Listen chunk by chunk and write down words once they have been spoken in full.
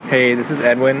Hey, this is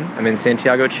Edwin. I'm in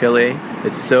Santiago, Chile.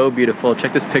 It's so beautiful.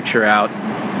 Check this picture out.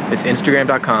 It's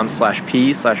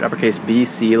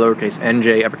Instagram.com/p/BC, lowercase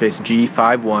NJ, uppercase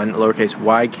G51, lowercase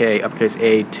YK, uppercase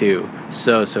A2.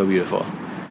 So beautiful.